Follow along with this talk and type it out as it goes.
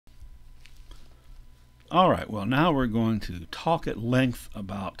All right, well, now we're going to talk at length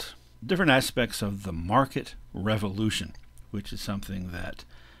about different aspects of the market revolution, which is something that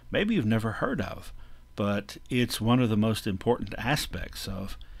maybe you've never heard of, but it's one of the most important aspects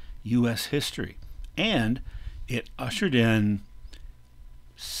of U.S. history. And it ushered in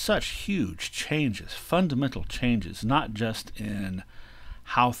such huge changes, fundamental changes, not just in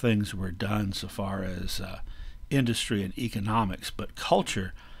how things were done so far as industry and economics, but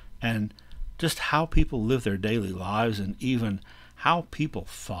culture and just how people live their daily lives and even how people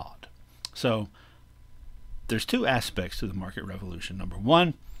thought. So there's two aspects to the market revolution. Number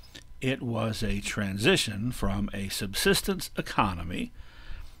one, it was a transition from a subsistence economy,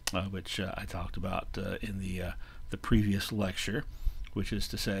 which I talked about in the previous lecture, which is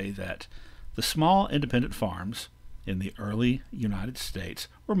to say that the small independent farms in the early United States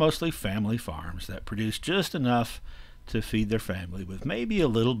were mostly family farms that produced just enough to feed their family with maybe a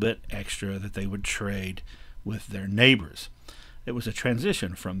little bit extra that they would trade with their neighbors. It was a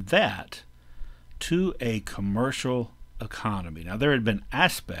transition from that to a commercial economy. Now, there had been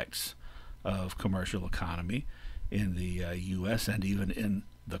aspects of commercial economy in the U.S. and even in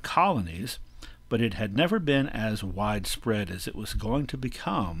the colonies, but it had never been as widespread as it was going to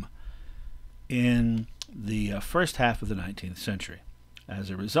become in the first half of the 19th century.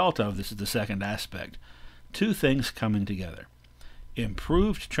 As a result of, this is the second aspect, two things coming together: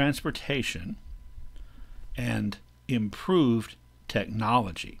 improved transportation and improved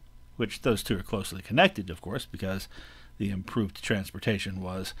technology, which those two are closely connected, of course, because the improved transportation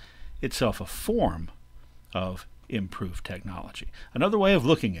was itself a form of improved technology. Another way of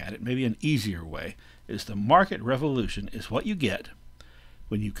looking at it, maybe an easier way, is the market revolution is what you get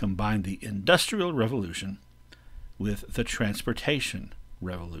when you combine the Industrial Revolution with the transportation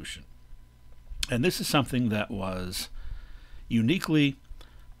revolution. And this is something that was uniquely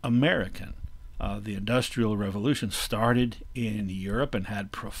American. The Industrial Revolution started in Europe and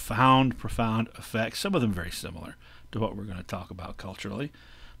had profound effects, some of them very similar to what we're going to talk about culturally.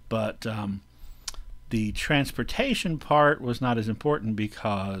 But the transportation part was not as important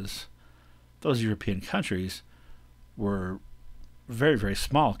because those European countries were very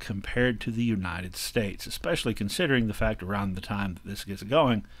small compared to the United States, especially considering the fact around the time that this gets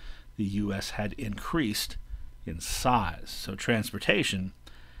going, the U.S. had increased in size. So transportation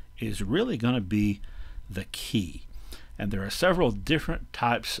is really going to be the key. And there are several different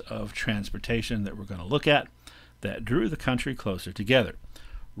types of transportation that we're going to look at that drew the country closer together.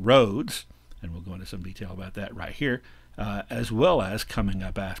 Roads, and we'll go into some detail about that right here, as well as coming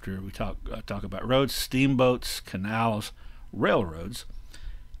up after we talk about roads, steamboats, canals, railroads,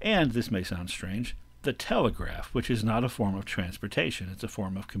 and this may sound strange, the telegraph, which is not a form of transportation, it's a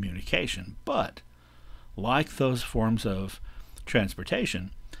form of communication. But like those forms of transportation,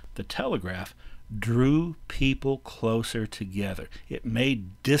 the telegraph drew people closer together. It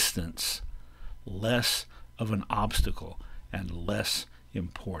made distance less of an obstacle and less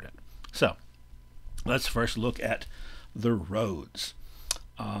important. So let's first look at the roads.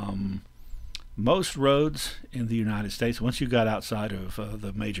 Most roads in the United States, once you got outside of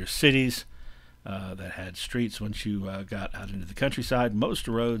the major cities that had streets, once you got out into the countryside, most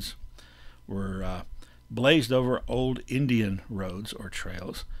roads were blazed over old Indian roads or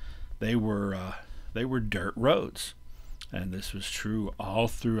trails. They were dirt roads, and this was true all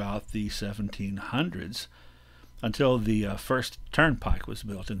throughout the 1700s until the first turnpike was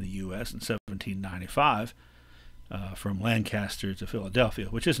built in the U.S. in 1795 from Lancaster to Philadelphia,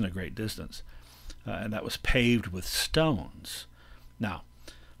 which isn't a great distance, and that was paved with stones. Now,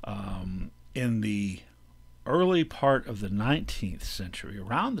 in the early part of the 19th century,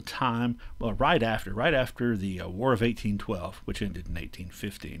 around the time, well, right after the War of 1812, which ended in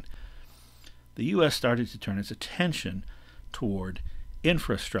 1815, the U.S. started to turn its attention toward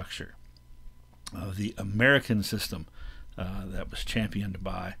infrastructure. The American system that was championed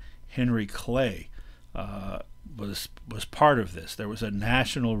by Henry Clay was part of this. There was a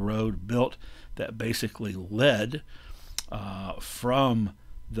national road built that basically led from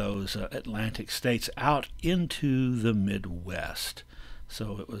those Atlantic states out into the Midwest.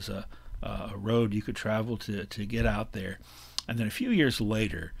 So it was a road you could travel to get out there. And then a few years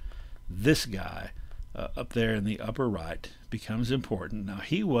later, this guy up there in the upper right becomes important. Now,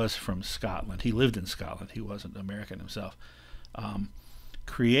 he was from Scotland. He lived in Scotland. He wasn't American himself.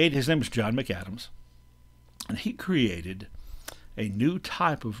 His name was John McAdams, and he created a new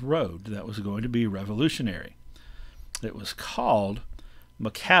type of road that was going to be revolutionary. It was called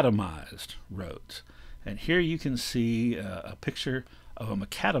macadamized roads. And here you can see a picture of a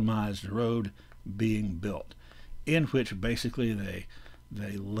macadamized road being built, in which basically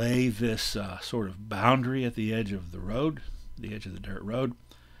They lay this sort of boundary at the edge of the road, the edge of the dirt road,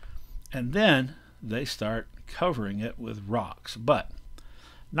 and then they start covering it with rocks, but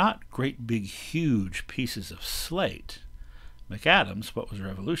not great big huge pieces of slate. McAdams, what was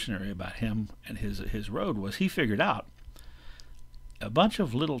revolutionary about him and his road was he figured out a bunch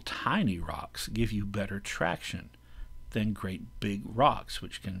of little tiny rocks give you better traction than great big rocks,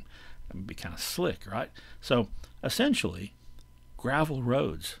 which can be kind of slick, right? So essentially, gravel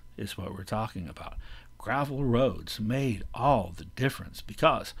roads is what we're talking about. Gravel roads made all the difference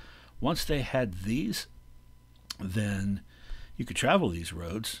because once they had these, then you could travel these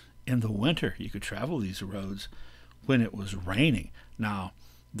roads in the winter. You could travel these roads when it was raining. Now,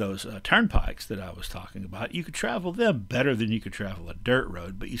 those turnpikes that I was talking about, you could travel them better than you could travel a dirt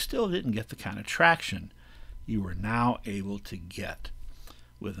road, but you still didn't get the kind of traction you were now able to get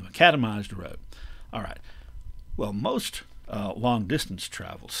with a macadamized road. All right. Well, most long-distance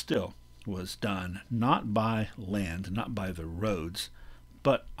travel still was done not by land, not by the roads,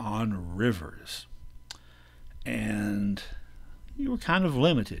 but on rivers. And you were kind of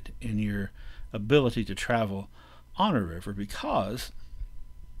limited in your ability to travel on a river because,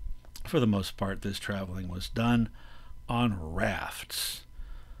 for the most part, this traveling was done on rafts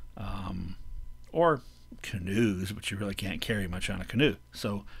or canoes, but you really can't carry much on a canoe.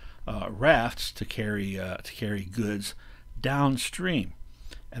 So rafts to carry goods downstream,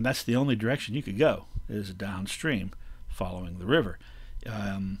 and that's the only direction you could go is downstream, following the river.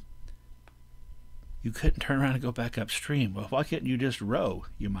 You couldn't turn around and go back upstream. Well, why couldn't you just row,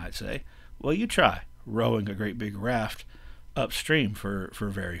 you might say? Well, you try rowing a great big raft upstream for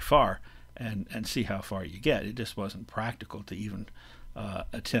very far and see how far you get. It just wasn't practical to even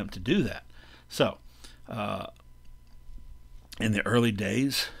attempt to do that. So, in the early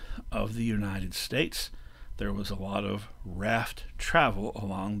days of the United States, there was a lot of raft travel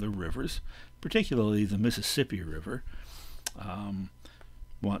along the rivers, particularly the Mississippi River,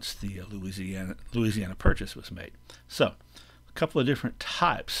 once the Louisiana Purchase was made. So, a couple of different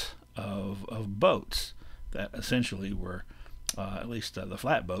types of boats that essentially were, at least the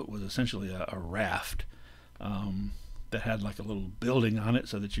flatboat was essentially a raft that had like a little building on it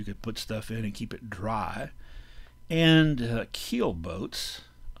so that you could put stuff in and keep it dry, and keel boats,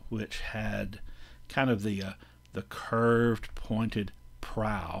 which had kind of the curved, pointed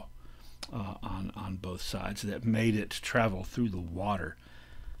prow on both sides that made it travel through the water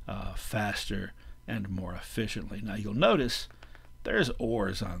faster and more efficiently. Now you'll notice there's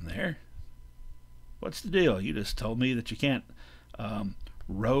oars on there. What's the deal? You just told me that you can't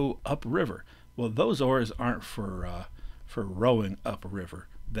row upriver. Well, those oars aren't for rowing upriver.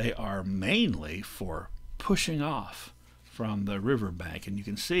 They are mainly for pushing off from the riverbank. And you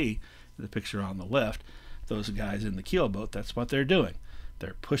can see the picture on the left, those guys in the keel boat, that's what they're doing.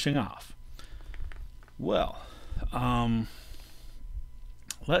 They're pushing off. Well,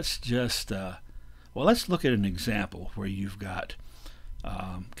 let's look at an example where you've got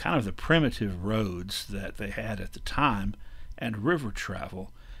kind of the primitive roads that they had at the time and river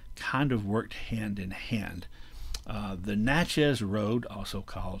travel kind of worked hand in hand. The Natchez Road, also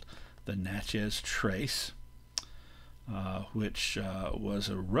called the Natchez Trace, which was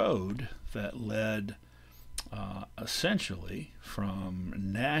a road that led essentially from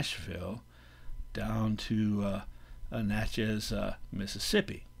Nashville down to Natchez,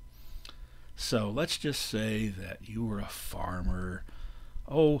 Mississippi. So let's just say that you were a farmer,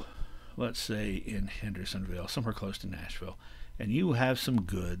 let's say in Hendersonville, somewhere close to Nashville, and you have some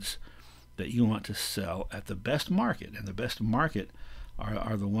goods that you want to sell at the best market, and the best market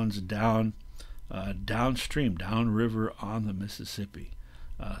are the ones downstream, downriver on the Mississippi,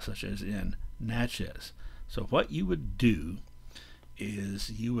 such as in Natchez. So what you would do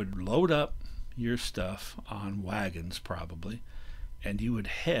is you would load up your stuff on wagons probably, and you would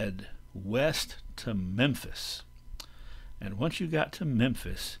head west to Memphis. And once you got to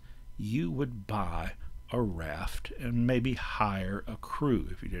Memphis, you would buy a raft and maybe hire a crew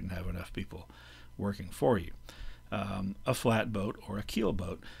if you didn't have enough people working for you, a flatboat or a keel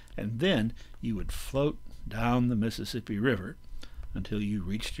boat, and then you would float down the Mississippi River until you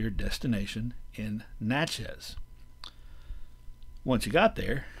reached your destination in Natchez. Once you got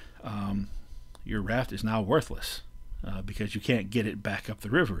there, your raft is now worthless because you can't get it back up the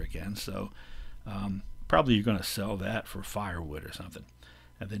river again. So probably you're going to sell that for firewood or something.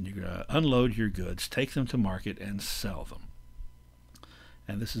 And then you're going to unload your goods, take them to market, and sell them.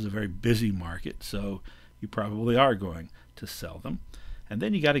 And this is a very busy market, so you probably are going to sell them. And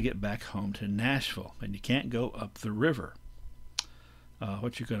then you got to get back home to Nashville, and you can't go up the river.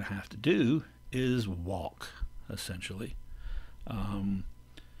 What you're going to have to do is walk, essentially, um,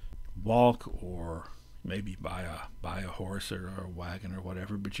 walk or maybe by a horse or a wagon or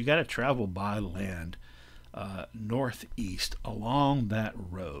whatever, but you got to travel by land northeast along that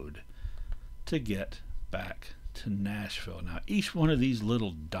road to get back to Nashville. Now, each one of these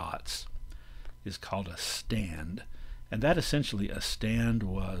little dots is called a stand, and that essentially a stand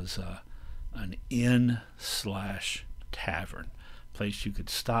was an inn slash tavern, place you could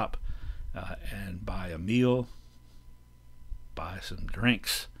stop and buy a meal, buy some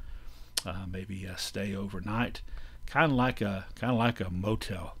drinks, maybe stay overnight, kind of like a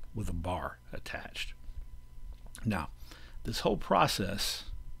motel with a bar attached. Now, this whole process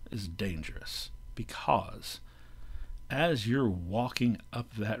is dangerous because as you're walking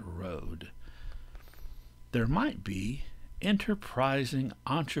up that road, there might be enterprising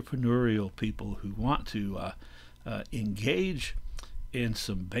entrepreneurial people who want to engage in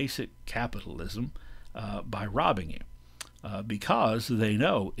some basic capitalism by robbing you. Because they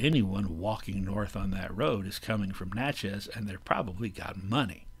know anyone walking north on that road is coming from Natchez and they've probably got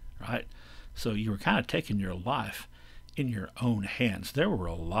money, right? So you were kind of taking your life in your own hands. There were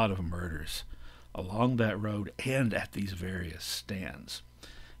a lot of murders along that road and at these various stands.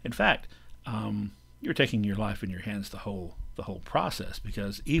 In fact, you're taking your life in your hands the whole process,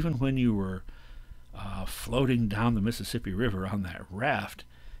 because even when you were floating down the Mississippi River on that raft,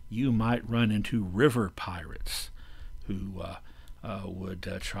 you might run into river pirates who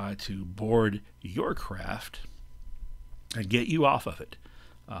would try to board your craft and get you off of it,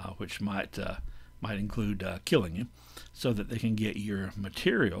 which might include killing you, so that they can get your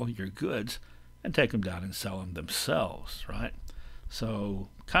material, your goods, and take them down and sell them themselves, right? So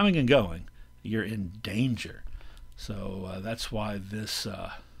coming and going, you're in danger. So that's why this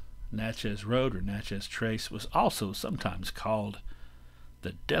Natchez Road or Natchez Trace was also sometimes called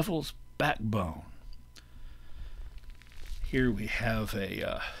the Devil's Backbone. Here we have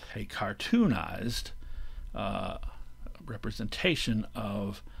a cartoonized representation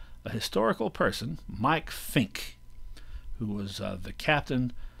of a historical person, Mike Fink, who was the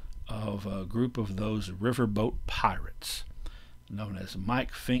captain of a group of those riverboat pirates, known as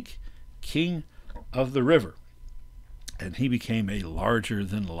Mike Fink, King of the River. And he became a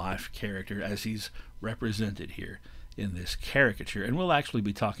larger-than-life character as he's represented here in this caricature. And we'll actually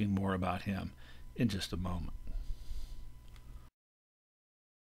be talking more about him in just a moment.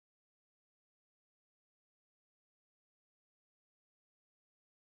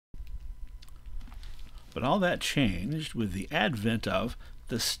 But all that changed with the advent of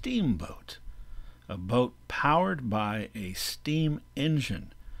the steamboat, a boat powered by a steam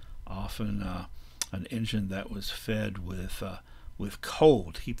engine, often an engine that was fed with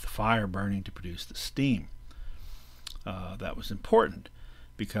coal to keep the fire burning to produce the steam. That was important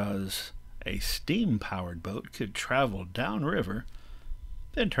because a steam-powered boat could travel downriver,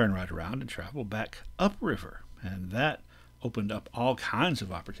 then turn right around and travel back upriver, and that opened up all kinds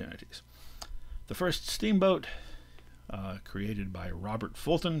of opportunities. The first steamboat, created by Robert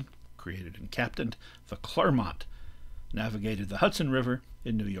Fulton, created and captained the Clermont, navigated the Hudson River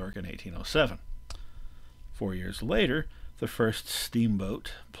in New York in 1807. 4 years later, the first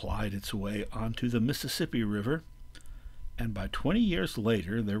steamboat plied its way onto the Mississippi River, and by 20 years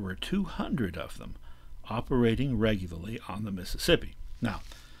later, there were 200 of them operating regularly on the Mississippi. Now,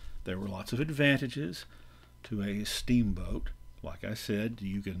 there were lots of advantages to a steamboat. Like I said,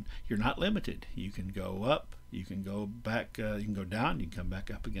 you're not limited. You can go up, you can go back, you can go down, you can come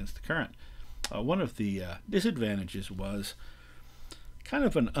back up against the current. One of the disadvantages was kind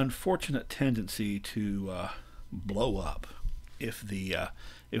of an unfortunate tendency to blow up if the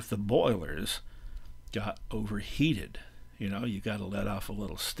boilers got overheated. You know, you got to let off a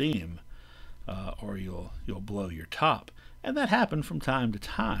little steam, or you'll blow your top, and that happened from time to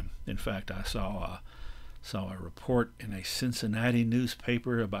time. In fact, I saw a report in a Cincinnati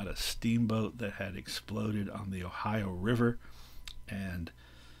newspaper about a steamboat that had exploded on the Ohio River, and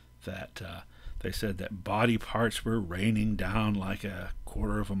that they said that body parts were raining down like a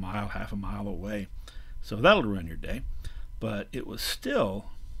quarter of a mile, half a mile away. So that'll ruin your day. But it was still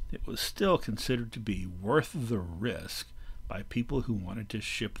considered to be worth the risk by people who wanted to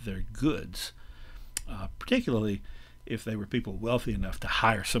ship their goods, particularly if they were people wealthy enough to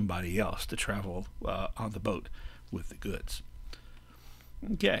hire somebody else to travel on the boat with the goods.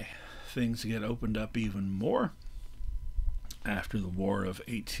 Okay, things get opened up even more after the War of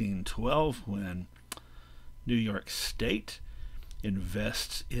 1812, when New York State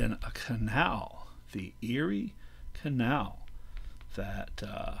invests in a canal, the Erie Canal, that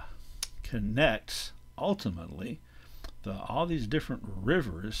connects ultimately all these different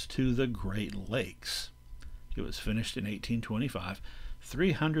rivers to the Great Lakes. It was finished in 1825,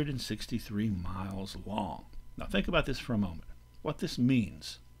 363 miles long. Now think about this for a moment. What this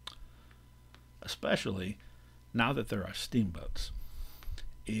means, especially now that there are steamboats,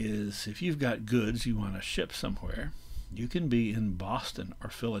 is if you've got goods you want to ship somewhere, you can be in Boston or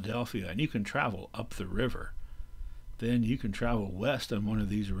Philadelphia and you can travel up the river. Then you can travel west on one of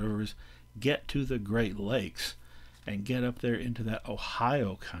these rivers, get to the Great Lakes, and get up there into that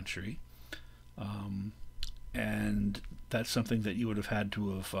Ohio country. And that's something that you would have had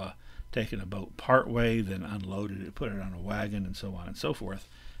to have taken a boat part way, then unloaded it, put it on a wagon, and so on and so forth.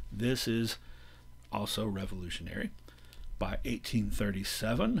 This is also revolutionary. By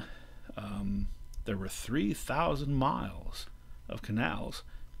 1837, there were 3,000 miles of canals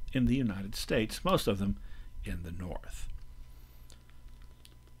in the United States, most of them in the north.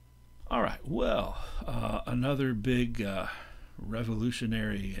 All right, well, another big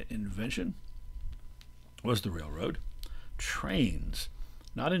revolutionary invention was the railroad. Trains,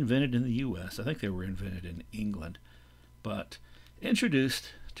 not invented in the U.S., I think they were invented in England, but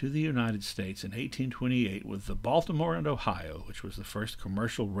introduced to the United States in 1828 with the Baltimore and Ohio, which was the first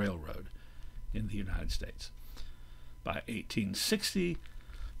commercial railroad in the United States. By 1860,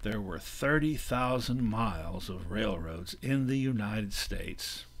 there were 30,000 miles of railroads in the United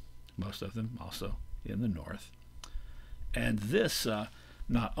States, most of them also in the north. And this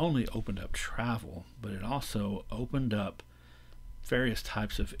not only opened up travel, but it also opened up various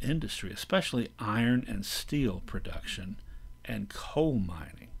types of industry, especially iron and steel production and coal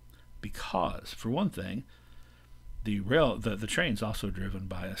mining, because, for one thing, the train's also driven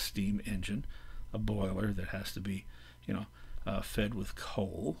by a steam engine, a boiler that has to be, fed with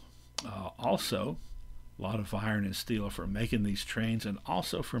coal. Also, a lot of iron and steel for making these trains, and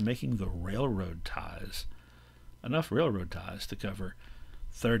also for making the railroad ties, enough railroad ties to cover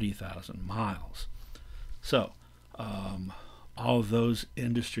 30,000 miles. So, all of those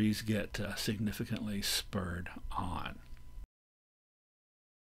industries get significantly spurred on.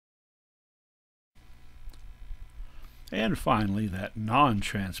 And finally, that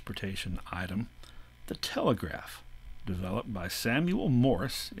non-transportation item, the telegraph, developed by Samuel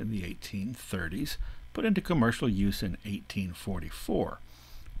Morse in the 1830s, put into commercial use in 1844,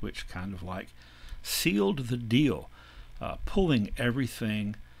 which kind of like sealed the deal, pulling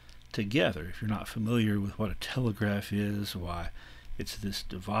everything together. If you're not familiar with what a telegraph is, why, it's this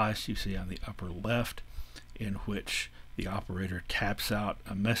device you see on the upper left in which the operator taps out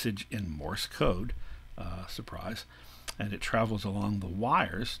a message in Morse code, surprise, and it travels along the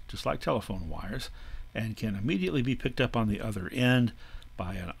wires, just like telephone wires, and can immediately be picked up on the other end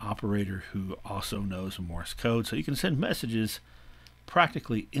by an operator who also knows Morse code. So you can send messages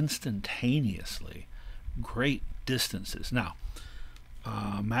practically instantaneously, great distances. Now,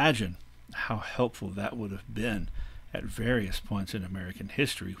 imagine how helpful that would have been at various points in American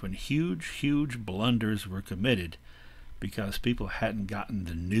history when huge blunders were committed because people hadn't gotten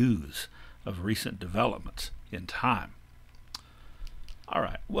the news of recent developments in time. All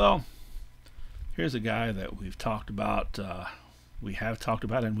right, well, here's a guy that we've talked about, we have talked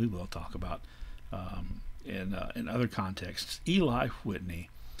about, and we will talk about in other contexts. Eli Whitney,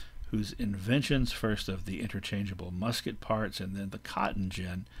 whose inventions, first of the interchangeable musket parts and then the cotton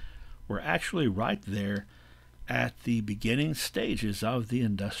gin, were actually right there at the beginning stages of the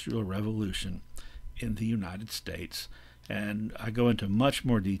Industrial Revolution in the United States. And I go into much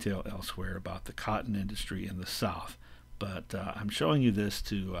more detail elsewhere about the cotton industry in the South. But I'm showing you this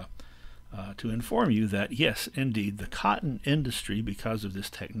to inform you that, yes, indeed, the cotton industry, because of this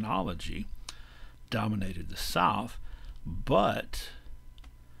technology, dominated the South, but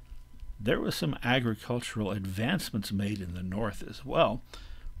there was some agricultural advancements made in the North as well,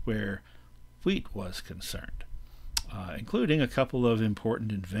 where wheat was concerned, including a couple of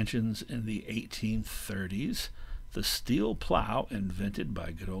important inventions in the 1830s, the steel plow invented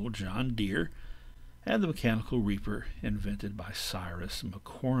by good old John Deere, and the mechanical reaper invented by Cyrus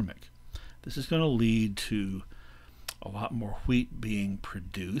McCormick. This is going to lead to a lot more wheat being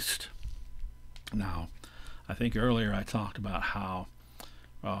produced. Now, I think earlier I talked about how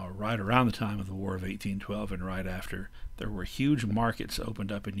right around the time of the War of 1812 and right after, there were huge markets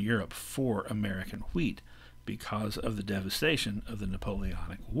opened up in Europe for American wheat because of the devastation of the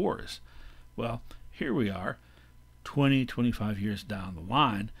Napoleonic Wars. Well, here we are, 25 years down the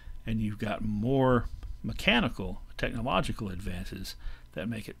line, and you've got more mechanical, technological advances that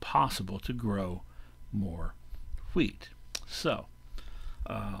make it possible to grow more wheat. So,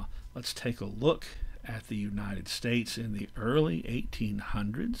 let's take a look at the United States in the early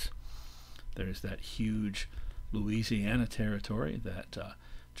 1800s. There's that huge Louisiana territory that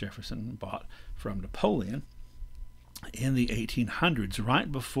Jefferson bought from Napoleon. in the 1800s,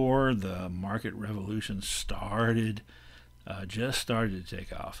 right before the market revolution started, just started to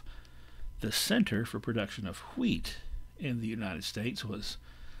take off. The center for production of wheat in the United States was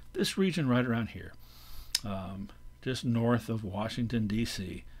this region right around here, just north of Washington,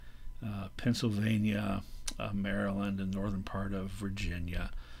 D.C., Pennsylvania, Maryland, and northern part of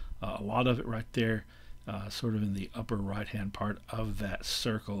Virginia. A lot of it right there, sort of in the upper right-hand part of that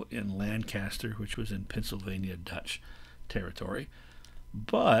circle in Lancaster, which was in Pennsylvania Dutch territory.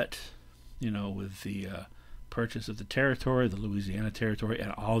 But, with the purchase of the territory, the Louisiana Territory,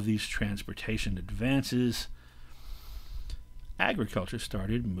 and all these transportation advances, agriculture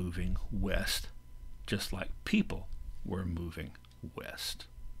started moving west, just like people were moving west.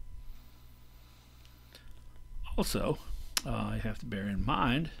 Also, you have to bear in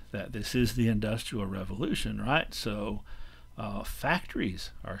mind that this is the Industrial Revolution, right? So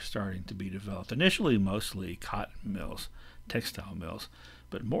factories are starting to be developed. Initially, mostly cotton mills, textile mills,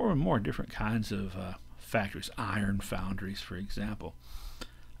 but more and more different kinds of factories, iron foundries, for example.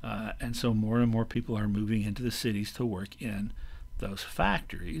 And so more and more people are moving into the cities to work in those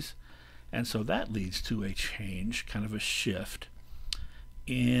factories. And so that leads to a change, kind of a shift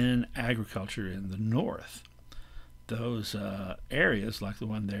in agriculture in the north. Those areas, like the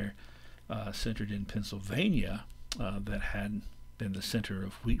one there centered in Pennsylvania, that had been the center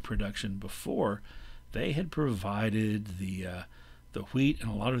of wheat production before, they had provided the wheat and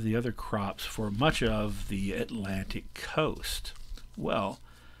a lot of the other crops for much of the Atlantic coast. Well,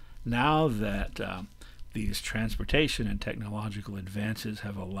 now that these transportation and technological advances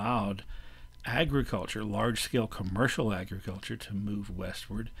have allowed agriculture, large-scale commercial agriculture, to move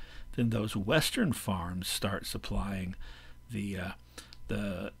westward, then those western farms start supplying the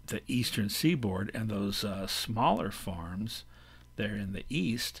eastern seaboard, and those smaller farms there in the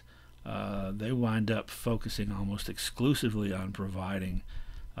east, they wind up focusing almost exclusively on providing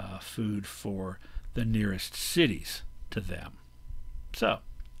food for the nearest cities to them. So,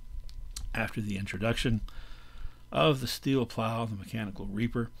 after the introduction of the steel plow, the mechanical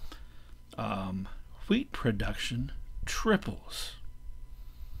reaper, wheat production triples.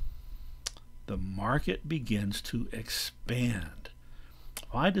 The market begins to expand.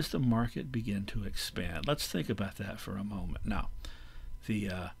 Why does the market begin to expand? Let's think about that for a moment. Now,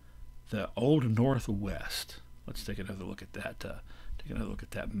 the old Northwest. Let's take another look at that. Take another look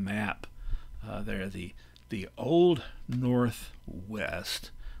at that map there. The old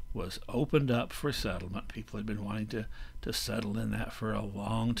Northwest was opened up for settlement. People had been wanting to settle in that for a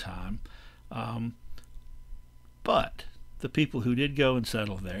long time. But the people who did go and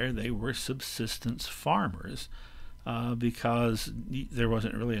settle there, they were subsistence farmers, because there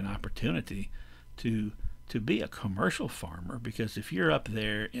wasn't really an opportunity to be a commercial farmer, because if you're up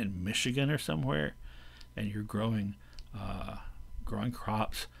there in Michigan or somewhere and you're growing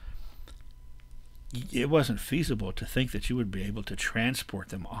crops, it wasn't feasible to think that you would be able to transport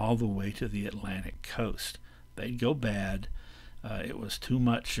them all the way to the Atlantic coast. They'd go bad. It was too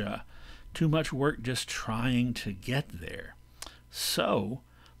much work just trying to get there. So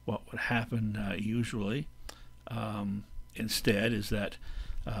what would happen usually instead is that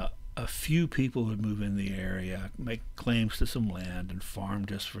a few people would move in the area, make claims to some land, and farm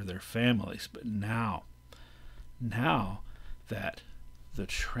just for their families. But now that the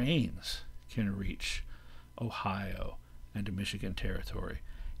trains can reach Ohio and Michigan territory,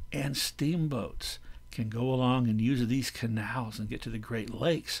 and steamboats can go along and use these canals and get to the Great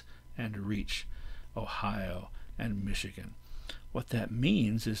Lakes and reach Ohio and Michigan. What that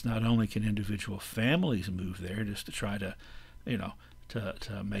means is not only can individual families move there just to try to,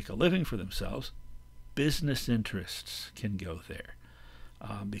 to make a living for themselves, business interests can go there,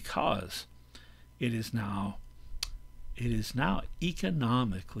 because it is now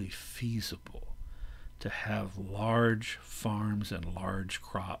economically feasible to have large farms and large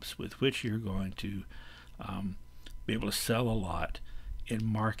crops with which you're going to be able to sell a lot in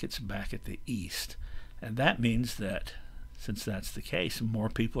markets back at the east. And that means that, since that's the case, more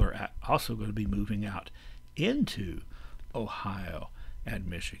people are also going to be moving out into Ohio and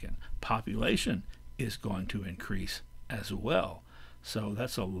Michigan. Population is going to increase as well. So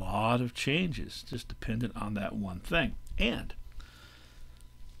that's a lot of changes just dependent on that one thing. And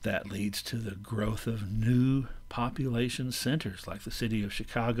that leads to the growth of new population centers, like the city of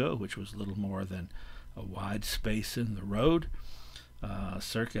Chicago, which was little more than a wide space in the road.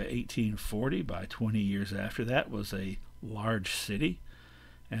 Circa 1840, by 20 years after that, was a large city,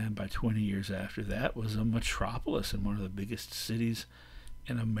 and by 20 years after that was a metropolis and one of the biggest cities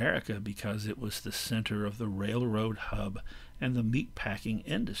in America, because it was the center of the railroad hub and the meatpacking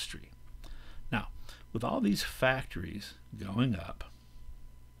industry. Now, with all these factories going up,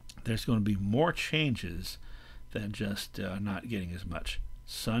 there's going to be more changes than just not getting as much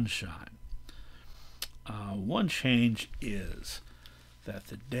sunshine. One change is that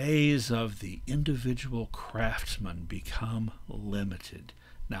the days of the individual craftsman become limited.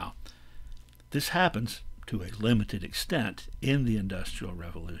 Now, this happens to a limited extent in the Industrial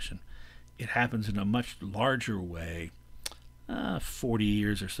Revolution. It happens in a much larger way 40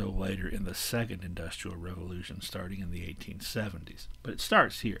 years or so later in the Second Industrial Revolution, starting in the 1870s. But it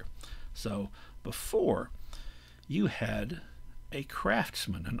starts here. So before, you had a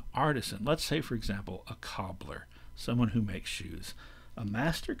craftsman, an artisan, let's say, for example, a cobbler, someone who makes shoes. A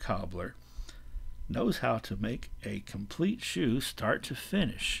master cobbler knows how to make a complete shoe start to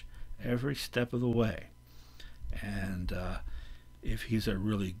finish every step of the way. And if he's a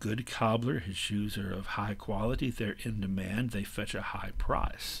really good cobbler, his shoes are of high quality, they're in demand, they fetch a high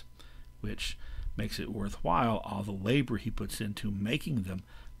price, which makes it worthwhile all the labor he puts into making them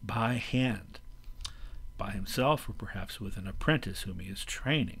by hand, by himself or perhaps with an apprentice whom he is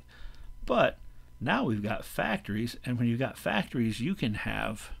training. But now we've got factories, and when you've got factories, you can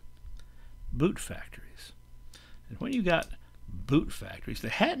have boot factories. And when you got boot factories, they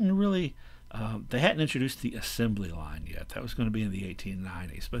hadn't introduced the assembly line yet. That was going to be in the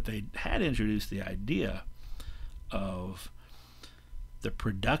 1890s, but they had introduced the idea of the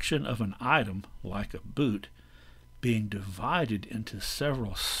production of an item like a boot being divided into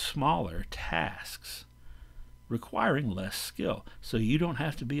several smaller tasks requiring less skill. So you don't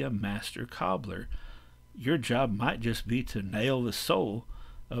have to be a master cobbler. Your job might just be to nail the sole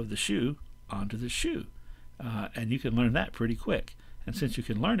of the shoe onto the shoe. And you can learn that pretty quick. And since you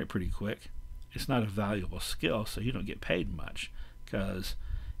can learn it pretty quick, it's not a valuable skill, so you don't get paid much. Because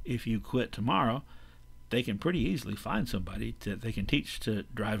if you quit tomorrow, they can pretty easily find somebody that they can teach to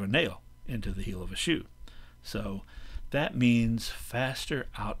drive a nail into the heel of a shoe. So that means faster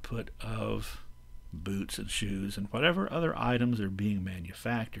output of boots and shoes and whatever other items are being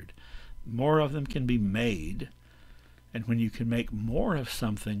manufactured. More of them can be made, and when you can make more of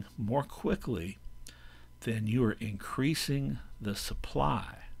something more quickly, then you are increasing the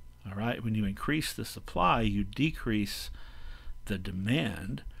supply. All right, when you increase the supply, you decrease the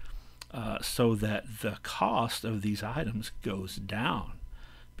demand, so that the cost of these items goes down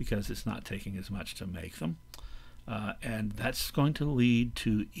because it's not taking as much to make them. And that's going to lead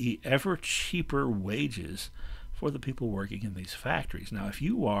to ever cheaper wages for the people working in these factories. Now, if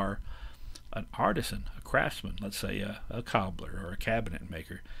you are an artisan, a craftsman, let's say a cobbler or a cabinet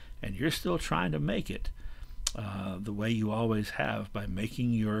maker, and you're still trying to make it the way you always have, by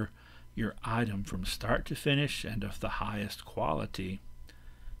making your item from start to finish and of the highest quality,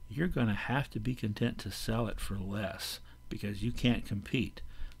 you're going to have to be content to sell it for less because you can't compete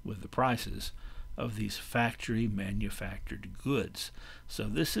with the prices of these factory manufactured goods. So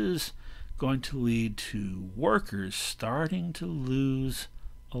this is going to lead to workers starting to lose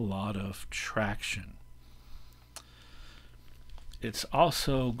a lot of traction. It's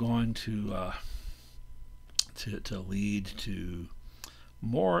also going to lead to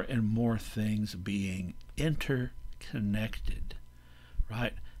more and more things being interconnected,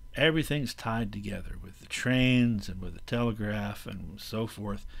 right? Everything's tied together with the trains and with the telegraph and so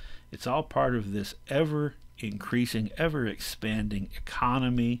forth. It's all part of this ever increasing, ever expanding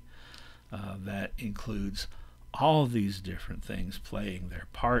economy that includes all these different things playing their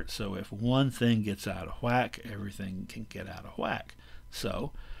part. So if one thing gets out of whack, everything can get out of whack.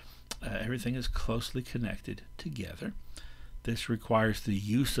 So everything is closely connected together. This requires the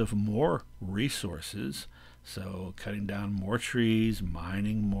use of more resources, so cutting down more trees,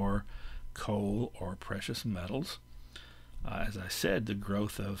 mining more coal or precious metals. As I said, the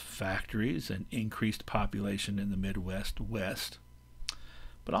growth of factories and increased population in the Midwest West,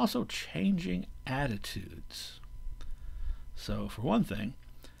 but also changing attitudes. So for one thing,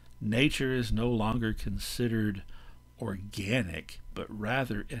 nature is no longer considered organic, but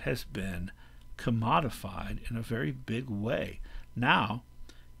rather it has been commodified in a very big way. Now,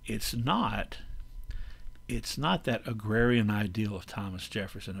 it's not that agrarian ideal of Thomas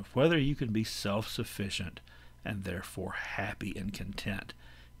Jefferson of whether you can be self-sufficient and therefore happy and content.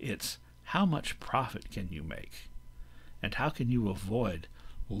 It's how much profit can you make, and how can you avoid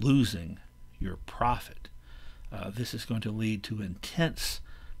losing your profit. This is going to lead to intense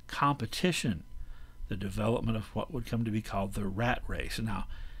competition, the development of what would come to be called the rat race. Now,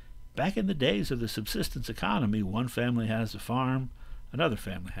 back in the days of the subsistence economy, one family has a farm, another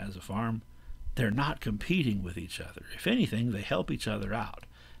family has a farm. They're not competing with each other. If anything, they help each other out.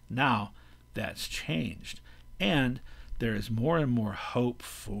 Now, that's changed. And there is more and more hope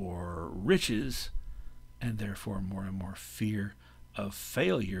for riches and therefore more and more fear of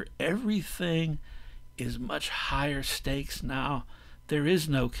failure. Everything is much higher stakes now. There is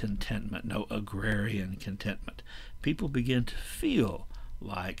no contentment, no agrarian contentment. People begin to feel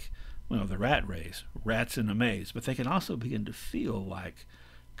like, well, the rat race, rats in a maze, but they can also begin to feel like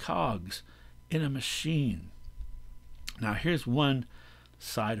cogs in a machine. Now, here's one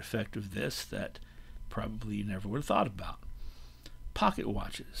side effect of this that probably you never would have thought about. Pocket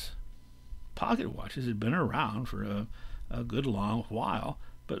watches. Pocket watches had been around for a good long while,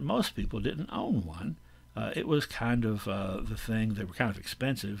 but most people didn't own one. It was kind of the thing. They were kind of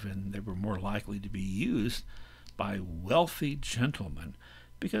expensive, and they were more likely to be used by wealthy gentlemen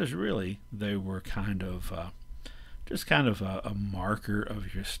because really they were kind of just kind of a marker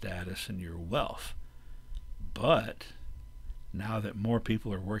of your status and your wealth. But now that more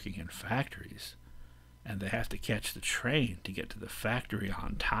people are working in factories and they have to catch the train to get to the factory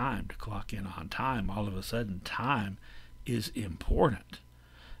on time, to clock in on time, all of a sudden time is important.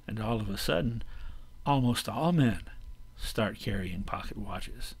 And all of a sudden, almost all men start carrying pocket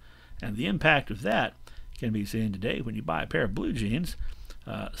watches. And the impact of that can be seen today when you buy a pair of blue jeans.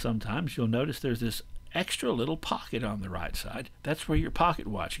 Sometimes you'll notice there's this extra little pocket on the right side. That's where your pocket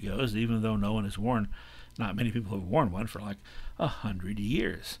watch goes, even though no one has worn, not many people have worn one for like 100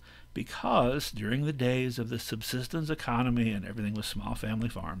 years. Because during the days of the subsistence economy and everything was small family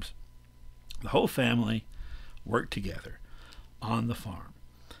farms, the whole family worked together on the farm.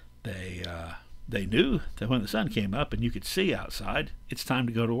 They knew that when the sun came up and you could see outside, it's time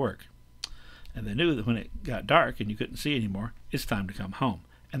to go to work. And they knew that when it got dark and you couldn't see anymore, it's time to come home.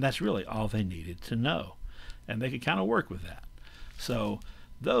 And that's really all they needed to know. And they could kind of work with that. So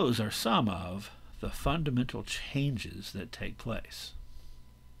those are some of the fundamental changes that take place.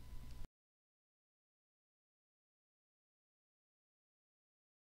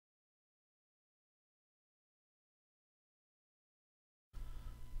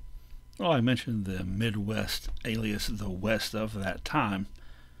 Well, I mentioned the Midwest, alias the West of that time,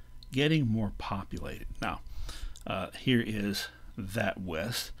 getting more populated. Now, here is that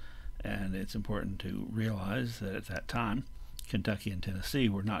West, and it's important to realize that at that time, Kentucky and Tennessee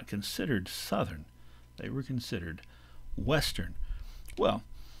were not considered Southern. They were considered Western. Well,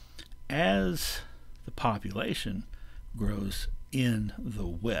 as the population grows in the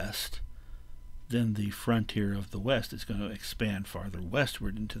West, then the frontier of the West is going to expand farther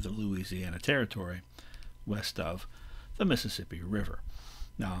westward into the Louisiana Territory, west of the Mississippi River.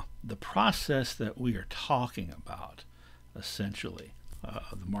 Now, the process that we are talking about, essentially,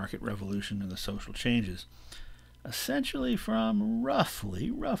 the market revolution and the social changes, essentially from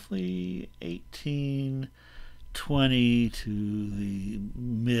roughly 1820 to the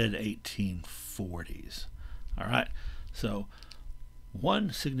mid-1840s. All right, so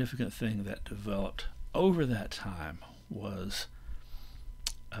one significant thing that developed over that time was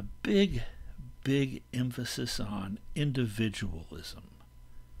a big emphasis on individualism.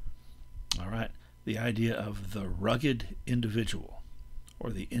 All right, the idea of the rugged individual, or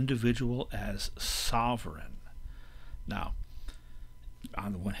the individual as sovereign. Now,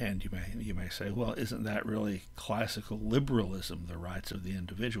 on the one hand, you may say, well, isn't that really classical liberalism, the rights of the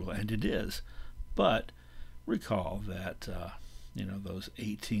individual? And it is, but recall that those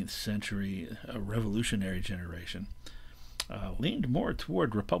 18th century revolutionary generation leaned more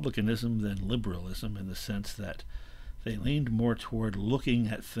toward republicanism than liberalism, in the sense that they leaned more toward looking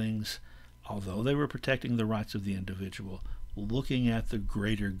at things, although they were protecting the rights of the individual, looking at the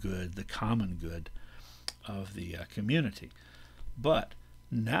greater good, the common good of the community. But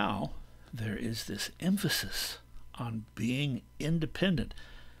now there is this emphasis on being independent,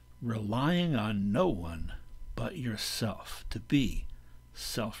 relying on no one but yourself, to be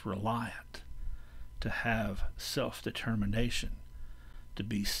self-reliant, to have self-determination, to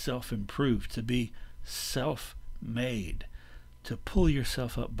be self-improved, to be self-made, to pull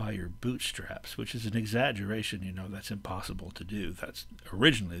yourself up by your bootstraps, which is an exaggeration. That's impossible to do. That's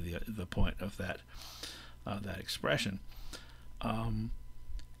originally the point of that expression. And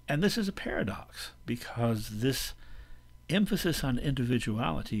this is a paradox, because this emphasis on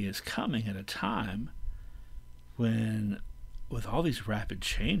individuality is coming at a time when, with all these rapid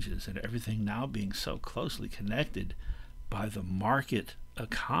changes and everything now being so closely connected by the market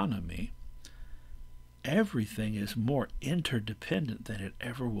economy, everything is more interdependent than it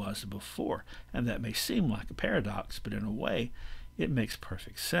ever was before. And that may seem like a paradox, but in a way it makes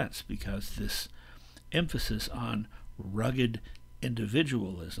perfect sense, because this emphasis on rugged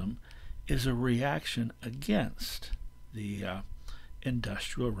individualism is a reaction against the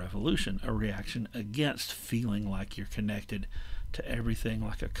Industrial Revolution, a reaction against feeling like you're connected to everything,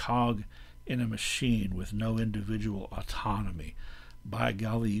 like a cog in a machine with no individual autonomy. By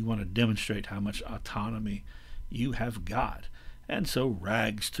golly, you want to demonstrate how much autonomy you have got. And so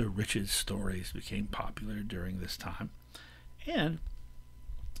rags to riches stories became popular during this time. And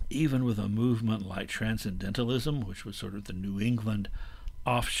even with a movement like Transcendentalism, which was sort of the New England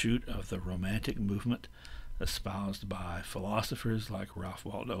offshoot of the Romantic movement, espoused by philosophers like Ralph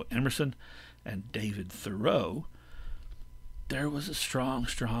Waldo Emerson and David Thoreau, there was a strong,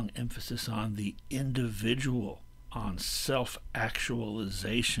 strong emphasis on the individual, on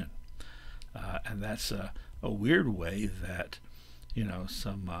self-actualization. And that's a weird way that,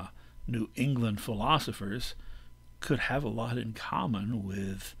 some New England philosophers could have a lot in common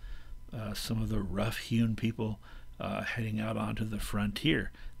with some of the rough-hewn people heading out onto the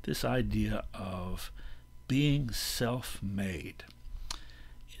frontier. This idea of being self-made.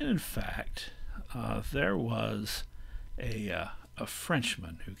 In fact, there was a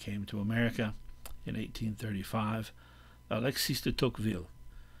Frenchman who came to America in 1835, Alexis de Tocqueville,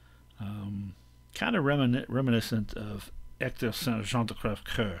 kind of reminiscent of Hector Saint-Jean de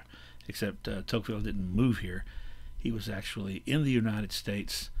Crèvecoeur, except Tocqueville didn't move here. He was actually in the United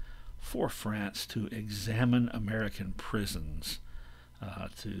States for France to examine American prisons,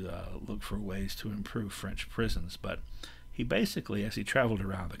 to look for ways to improve French prisons. But he basically, as he traveled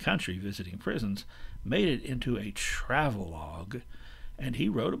around the country visiting prisons, made it into a travelogue, and he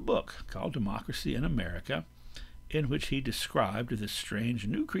wrote a book called Democracy in America, in which he described this strange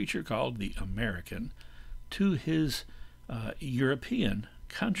new creature called the American to his European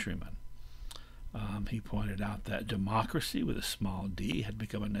countrymen. He pointed out that democracy with a small d had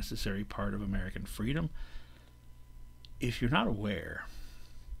become a necessary part of American freedom. If you're not aware,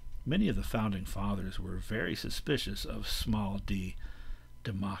 many of the founding fathers were very suspicious of small d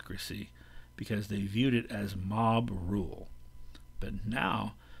democracy because they viewed it as mob rule. But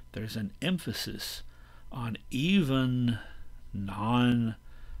now there's an emphasis on even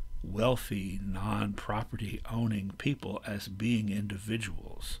non-wealthy, non-property owning people as being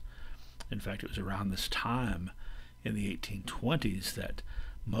individuals. In fact, it was around this time in the 1820s that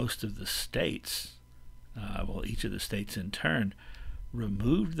most of the states, each of the states in turn,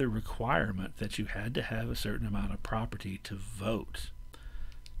 removed the requirement that you had to have a certain amount of property to vote.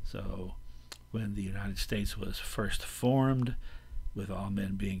 So when the United States was first formed, with all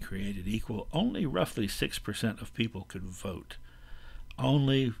men being created equal, only roughly 6% of people could vote.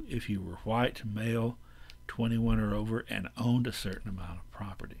 Only if you were white, male, 21 or over, and owned a certain amount of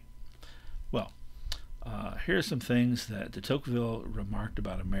property. Well, here are some things that de Tocqueville remarked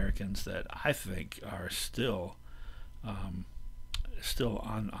about Americans that I think are still on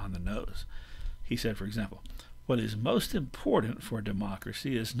the nose. He said, for example, what is most important for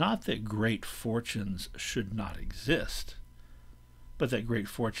democracy is not that great fortunes should not exist, but that great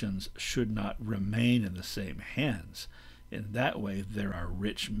fortunes should not remain in the same hands. In that way, there are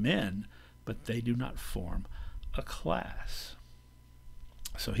rich men, but they do not form a class.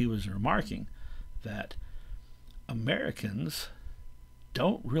 So he was remarking that Americans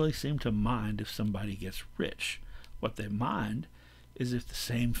don't really seem to mind if somebody gets rich. What they mind is if the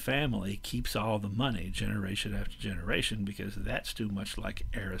same family keeps all the money generation after generation, because that's too much like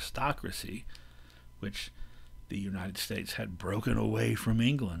aristocracy, which the United States had broken away from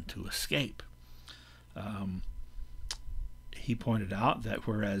England to escape. He pointed out that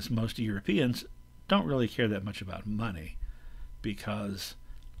whereas most Europeans don't really care that much about money because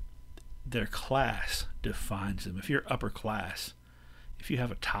their class defines them. If you're upper class, if you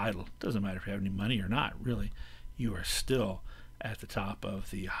have a title, it doesn't matter if you have any money or not, really, you are still at the top of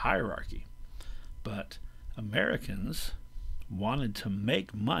the hierarchy. But Americans wanted to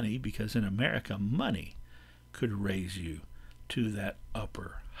make money because in America, money could raise you to that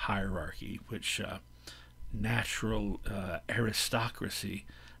upper hierarchy, which natural aristocracy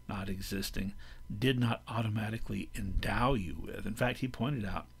not existing did not automatically endow you with. In fact, he pointed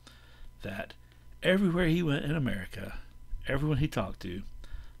out that everywhere he went in America, everyone he talked to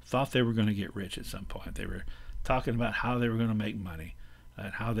thought they were going to get rich at some point. They were talking about how they were going to make money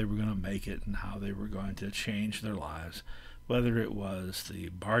and how they were going to make it and how they were going to change their lives, whether it was the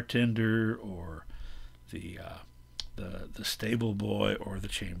bartender or the stable boy or the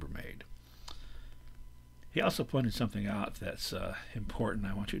chambermaid. He also pointed something out that's important.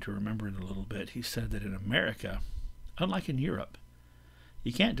 I want you to remember in a little bit. He said that in America, unlike in Europe,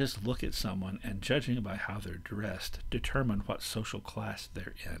 you can't just look at someone and, judging by how they're dressed, determine what social class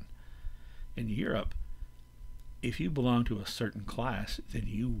they're in. In Europe, if you belong to a certain class, then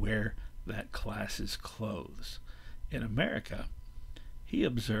you wear that class's clothes. In America, he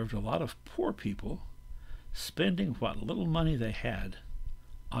observed a lot of poor people spending what little money they had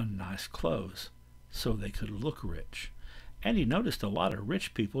on nice clothes so they could look rich. And he noticed a lot of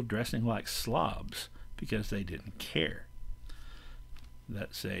rich people dressing like slobs because they didn't care.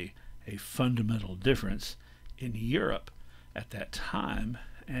 That's a fundamental difference in Europe at that time,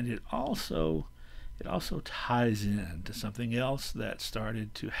 and it also ties in to something else that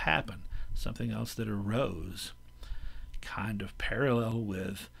started to happen, something else that arose, kind of parallel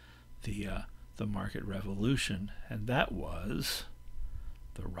with the market revolution, and that was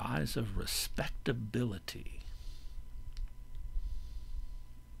the rise of respectability.